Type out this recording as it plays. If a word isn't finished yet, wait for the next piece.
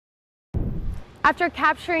After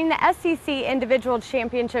capturing the SEC Individual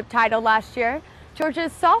Championship title last year,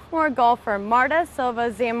 Georgia's sophomore golfer Marta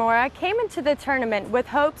Silva Zamora came into the tournament with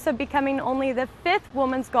hopes of becoming only the 5th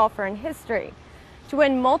women's golfer in history to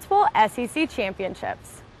win multiple SEC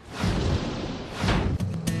championships.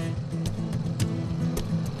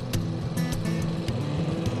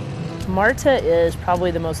 Marta is probably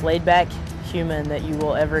the most laid-back human that you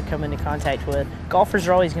will ever come into contact with. Golfers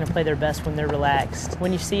are always going to play their best when they're relaxed.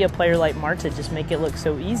 When you see a player like Marta just make it look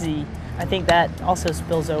so easy, I think that also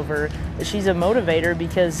spills over. She's a motivator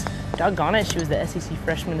because, doggone it, she was the SEC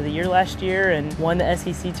Freshman of the Year last year and won the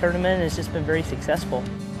SEC tournament and has just been very successful.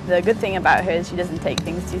 The good thing about her is she doesn't take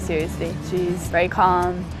things too seriously. She's very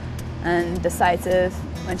calm and decisive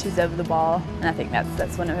when she's over the ball, and I think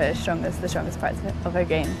that's one of the strongest parts of her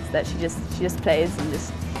game, is that she just plays and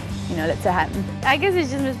just, you know, lets it happen. I guess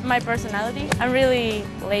it's just my personality. I'm really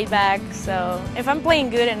laid back, so if I'm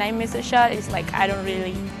playing good and I miss a shot, it's like I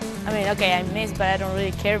miss, but I don't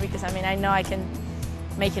really care because I know I can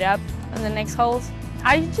make it up on the next holes.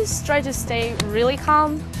 I just try to stay really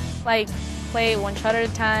calm, like play one shot at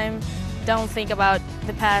a time, don't think about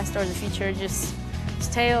the past or the future, just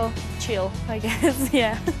stay chill, I guess,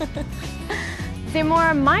 yeah.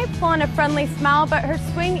 Zamora might flaunt a friendly smile, but her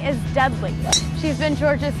swing is deadly. She's been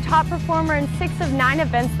Georgia's top performer in 6 of 9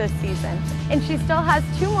 events this season, and she still has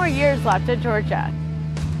 2 more years left at Georgia.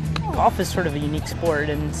 Golf is sort of a unique sport,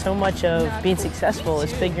 and so much of being successful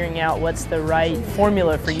is figuring out what's the right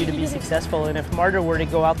formula for you to be successful. And if Marta were to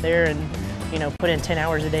go out there and put in 10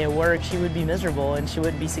 hours a day of work, she would be miserable and she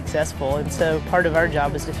wouldn't be successful. And so part of our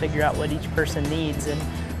job is to figure out what each person needs. And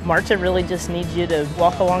Marta really just needs you to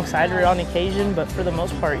walk alongside her on occasion, but for the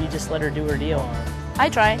most part, you just let her do her deal. I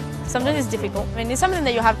try. Sometimes it's difficult. It's something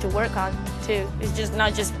that you have to work on too. It's just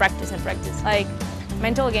not just practice and practice. Like,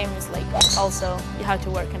 mental game is like also you have to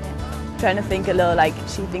work on it. Trying to think a little like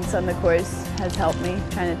she thinks on the course has helped me.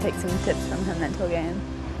 Trying to take some tips from her mental game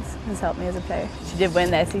has helped me as a player. She did win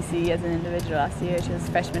the SEC as an individual last year. She was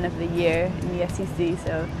Freshman of the Year in the SEC,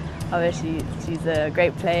 so obviously she's a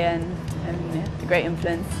great player and a great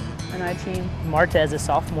influence on our team. Marta, as a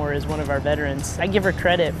sophomore, is one of our veterans. I give her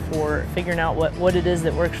credit for figuring out what it is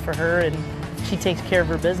that works for her, and she takes care of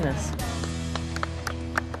her business.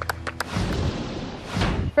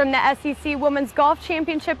 From the SEC Women's Golf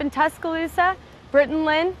Championship in Tuscaloosa, Britton,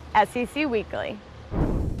 Lynn, SEC Weekly.